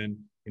people. And then,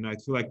 I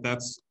feel like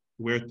that's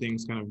where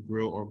things kind of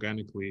grow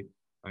organically,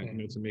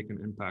 to make an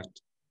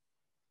impact.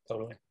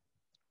 Totally.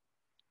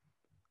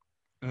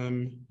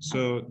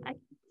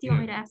 Do you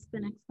want me to ask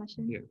the next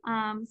question?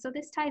 Yeah. So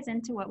this ties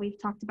into what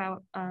we've talked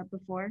about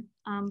before,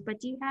 but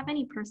do you have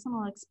any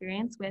personal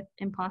experience with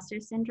imposter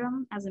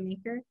syndrome as a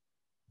maker?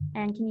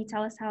 And can you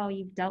tell us how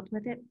you've dealt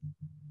with it?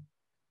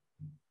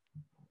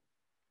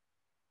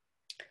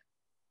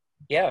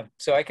 Yeah,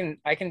 so I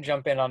can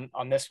jump in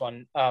on this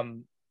one.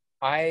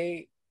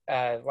 I,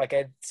 like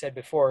I said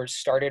before,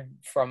 started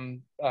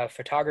from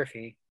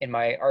photography in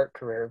my art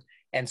career.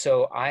 And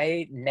so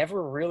I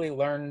never really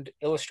learned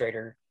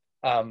Illustrator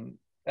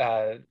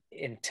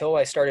until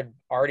I started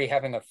already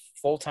having a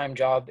full-time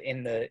job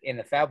in the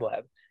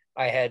FabLab.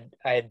 I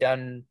had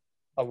done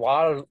a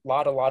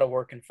lot of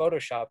work in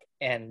Photoshop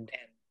and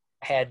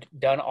had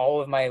done all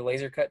of my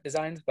laser cut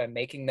designs by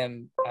making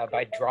them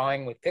by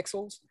drawing with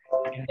pixels,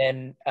 and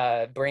then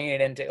bringing it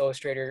into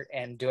Illustrator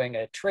and doing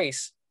a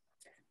trace,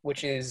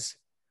 which is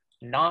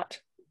not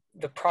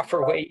the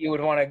proper way you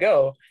would want to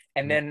go.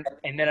 And then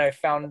I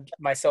found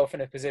myself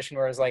in a position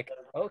where I was like,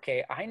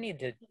 okay, I need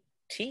to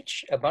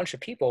teach a bunch of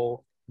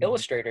people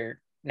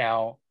Illustrator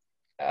now.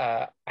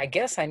 I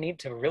guess I need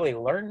to really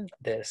learn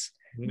this.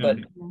 But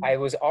I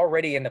was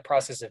already in the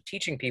process of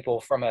teaching people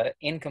from an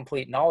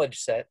incomplete knowledge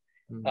set,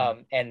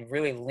 and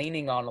really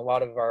leaning on a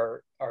lot of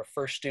our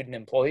first student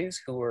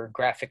employees who were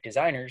graphic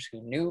designers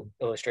who knew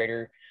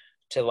Illustrator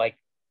to like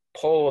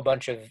pull a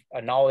bunch of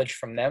knowledge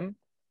from them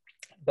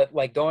but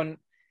like going,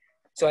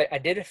 so I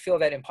did feel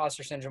that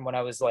imposter syndrome when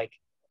I was like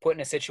put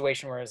in a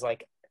situation where it's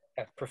like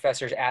a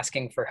professor's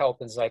asking for help,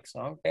 and it's like, so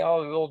okay, I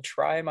will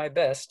try my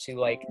best to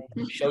like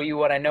show you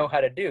what I know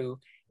how to do.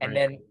 And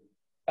Right.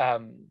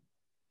 then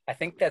I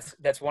think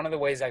that's one of the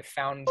ways I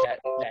found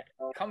that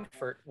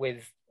comfort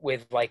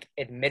with like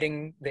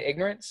admitting the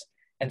ignorance.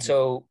 And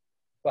so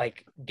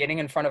like getting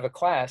in front of a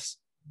class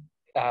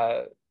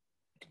to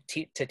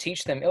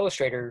teach them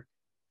Illustrator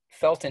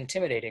felt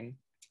intimidating.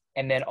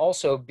 And then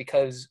also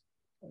because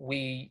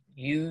we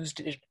use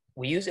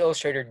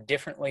Illustrator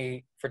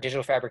differently for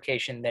digital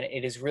fabrication than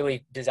it is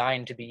really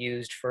designed to be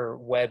used for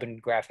web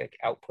and graphic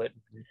output.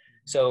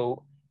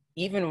 So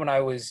even when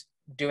I was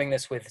doing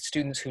this with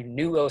students who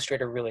knew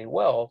Illustrator really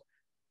well,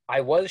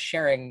 I was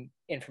sharing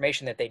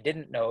information that they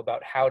didn't know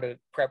about how to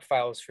prep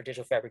files for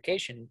digital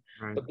fabrication,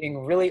 Right. but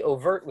being really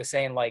overt with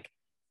saying like,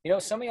 you know,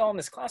 some of y'all in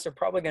this class are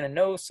probably going to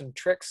know some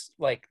tricks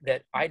like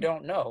that I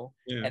don't know.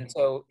 Yeah. And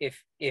so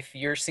if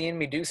you're seeing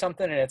me do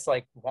something and it's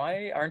like,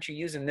 why aren't you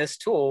using this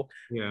tool?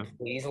 Yeah.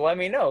 Please let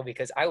me know,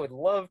 because I would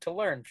love to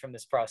learn from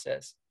this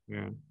process.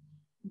 Yeah.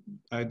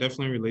 I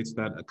definitely relate to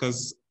that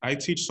because I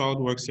teach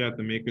SolidWorks here at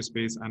the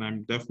Makerspace, and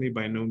I'm definitely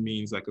by no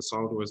means like a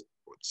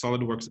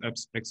SolidWorks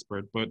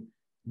expert, but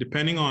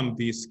depending on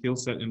the skill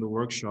set in the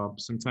workshop,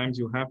 sometimes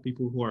you'll have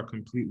people who are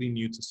completely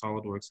new to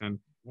SolidWorks and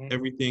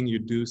everything you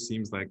do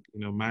seems like,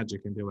 you know,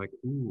 magic, and they're like,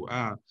 ooh,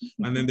 ah.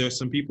 And then there's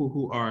some people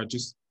who are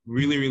just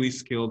really, really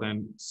skilled,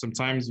 and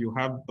sometimes you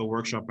have a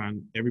workshop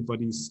and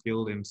everybody's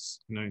skilled in,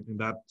 you know, in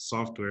that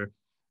software.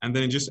 And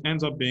then it just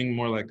ends up being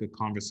more like a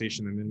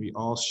conversation, and then we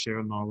all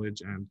share knowledge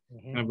and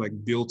kind of like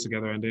build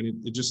together. And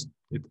then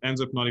it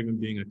ends up not even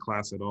being a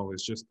class at all.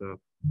 It's just a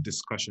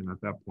discussion at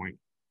that point.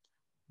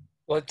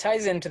 Well, it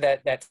ties into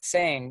that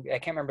saying. I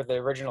can't remember the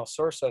original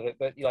source of it,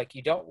 but like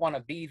you don't want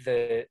to be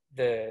the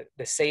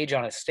sage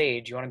on a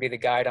stage. You want to be the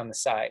guide on the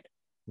side,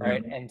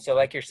 right? Mm-hmm. And so,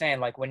 like you're saying,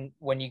 like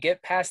when you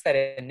get past that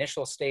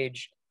initial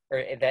stage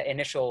or that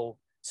initial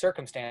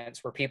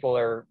circumstance where people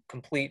are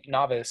complete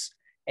novice,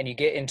 and you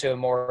get into a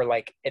more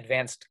like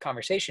advanced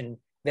conversation,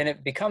 then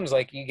it becomes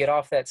like you get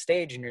off that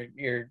stage and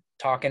you're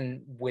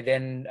talking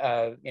within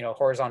you know,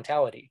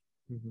 horizontality,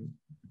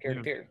 peer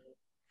to peer.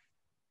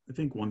 I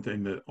think one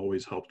thing that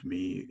always helped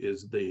me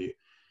is the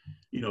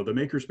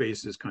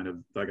makerspace is kind of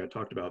like I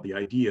talked about. The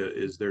idea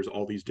is there's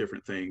all these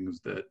different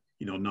things that,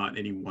 you know, not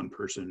any one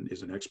person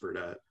is an expert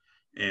at.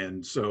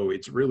 And so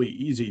it's really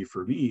easy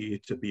for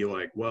me to be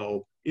like,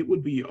 well, it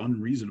would be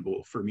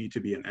unreasonable for me to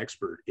be an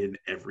expert in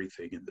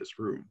everything in this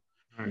room.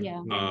 Right.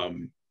 Yeah.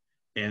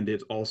 And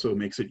it also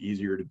makes it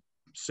easier to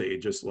say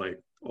just like,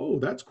 oh,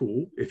 that's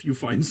cool if you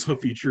find some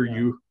feature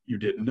you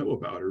didn't know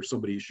about, or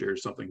somebody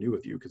shares something new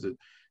with you, because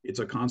it's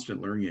a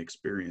constant learning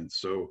experience.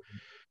 So,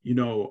 you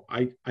know,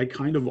 I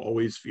kind of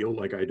always feel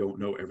like I don't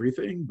know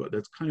everything, but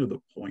that's kind of the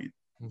point.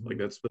 Like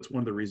that's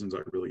one of the reasons I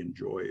really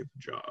enjoy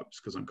jobs,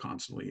 because I'm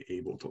constantly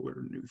able to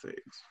learn new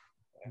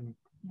things.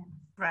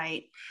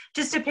 Right.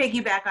 Just to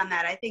piggyback on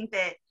that, I think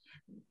that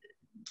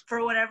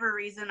for whatever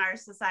reason, our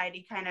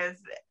society kind of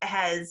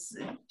has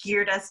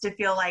geared us to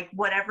feel like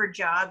whatever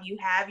job you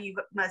have, you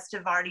must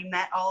have already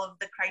met all of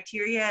the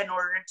criteria in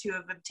order to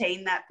have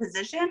obtained that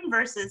position,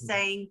 versus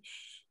saying,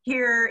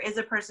 here is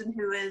a person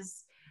who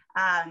is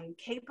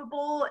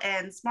capable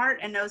and smart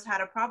and knows how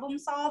to problem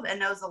solve and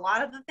knows a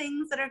lot of the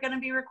things that are going to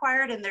be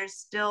required. And there's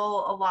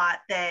still a lot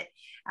that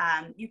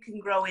you can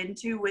grow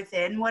into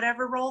within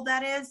whatever role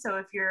that is. So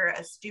if you're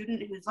a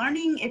student who's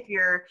learning, if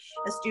you're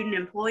a student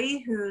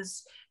employee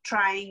who's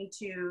trying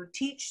to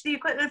teach the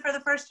equipment for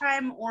the first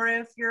time, or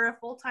if you're a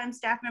full-time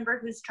staff member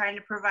who's trying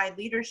to provide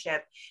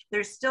leadership,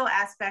 there's still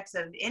aspects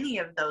of any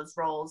of those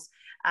roles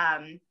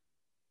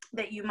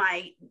that you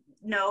might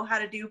know how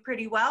to do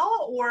pretty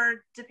well,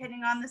 or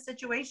depending on the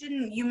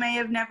situation, you may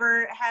have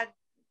never had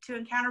to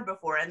encounter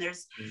before. And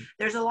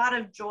there's a lot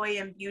of joy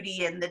and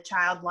beauty in the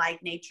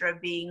childlike nature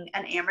of being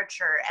an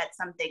amateur at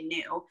something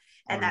new.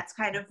 And that's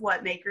kind of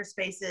what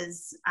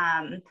makerspaces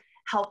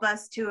help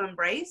us to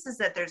embrace, is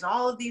that there's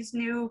all of these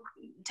new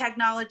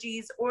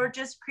technologies, or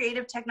just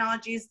creative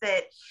technologies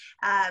that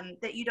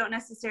that you don't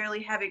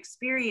necessarily have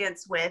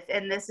experience with.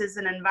 And this is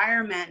an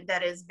environment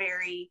that is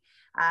very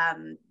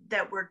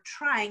that we're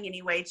trying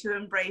anyway to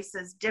embrace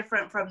as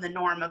different from the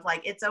norm of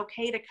like, it's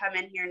okay to come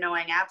in here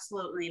knowing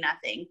absolutely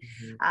nothing,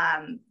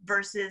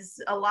 versus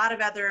a lot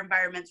of other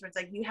environments where it's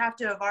like, you have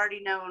to have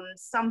already known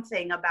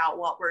something about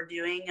what we're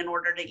doing in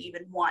order to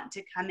even want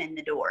to come in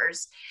the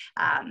doors.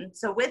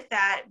 So with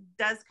that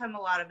does come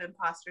a lot of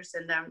imposter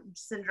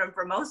syndrome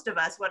for most of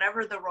us,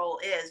 whatever the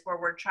role is,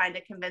 where we're trying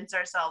to convince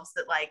ourselves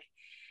that like,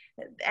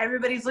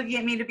 everybody's looking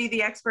at me to be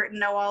the expert and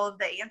know all of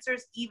the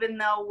answers, even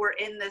though we're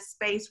in this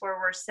space where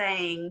we're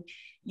saying,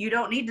 you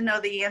don't need to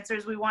know the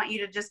answers. We want you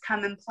to just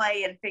come and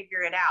play and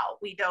figure it out.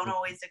 We don't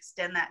always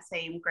extend that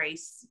same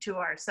grace to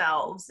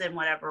ourselves in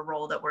whatever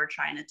role that we're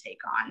trying to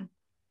take on.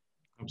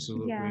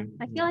 Absolutely. Yeah,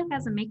 I feel like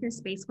as a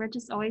makerspace, we're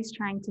just always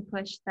trying to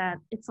push that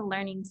it's a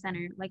learning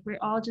center. Like we're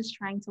all just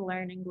trying to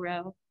learn and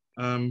grow.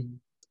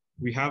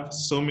 We have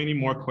so many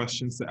more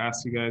questions to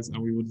ask you guys,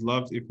 and we would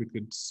love if we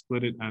could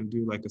split it and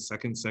do like a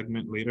second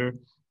segment later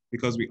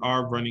because we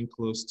are running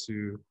close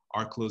to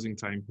our closing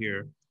time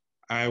here.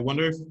 I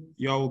wonder if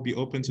y'all will be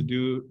open to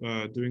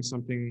doing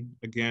something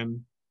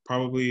again,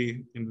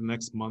 probably in the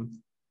next month.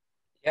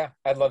 Yeah,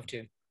 I'd love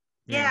to.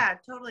 Yeah,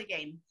 totally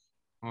game.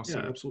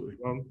 Awesome. Yeah, absolutely.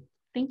 Well,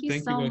 Thank you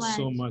thank so you guys much.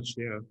 so much.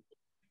 Yeah,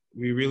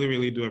 we really,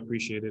 really do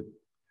appreciate it.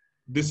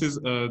 This is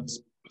a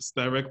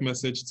direct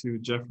message to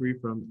Jeffrey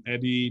from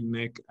Eddie,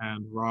 Nick,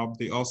 and Rob.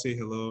 They all say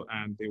hello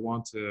and they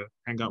want to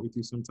hang out with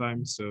you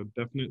sometime. So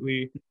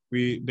definitely,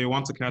 they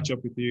want to catch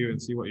up with you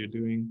and see what you're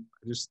doing.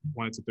 I just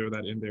wanted to throw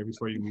that in there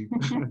before you leave.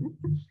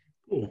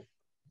 Cool.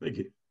 Thank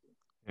you.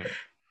 Yeah.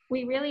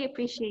 We really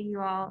appreciate you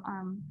all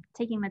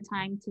taking the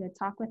time to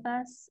talk with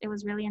us. It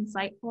was really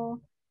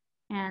insightful,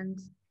 and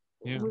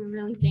we're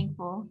really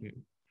thankful.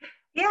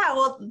 Yeah,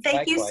 well,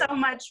 thank you so Likewise.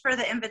 much for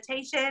the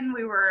invitation.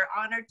 We were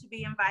honored to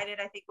be invited.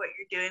 I think what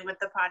you're doing with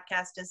the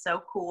podcast is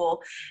so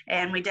cool,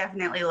 and we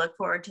definitely look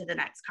forward to the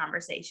next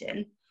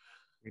conversation.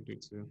 We do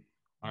too.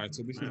 All right,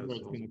 so this is That's where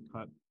it's awesome. going to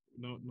cut.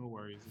 No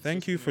worries.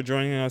 Thank you for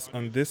joining us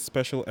on this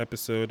special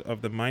episode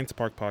of the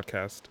MindSpark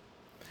podcast.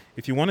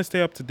 If you want to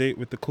stay up to date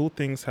with the cool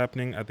things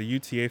happening at the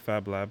UTA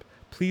FabLab,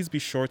 please be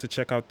sure to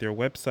check out their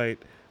website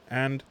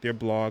and their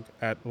blog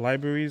at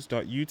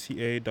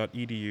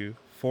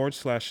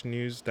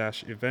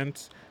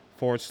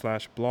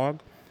libraries.uta.edu/news-events/blog.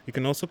 You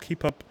can also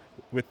keep up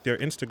with their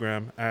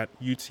Instagram at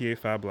UTA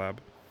FabLab.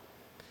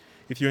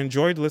 If you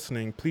enjoyed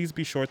listening, please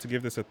be sure to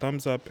give this a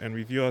thumbs up and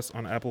review us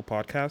on Apple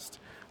Podcast.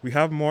 We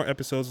have more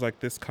episodes like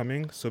this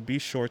coming, so be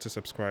sure to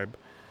subscribe.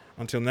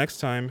 Until next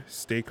time,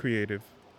 stay creative.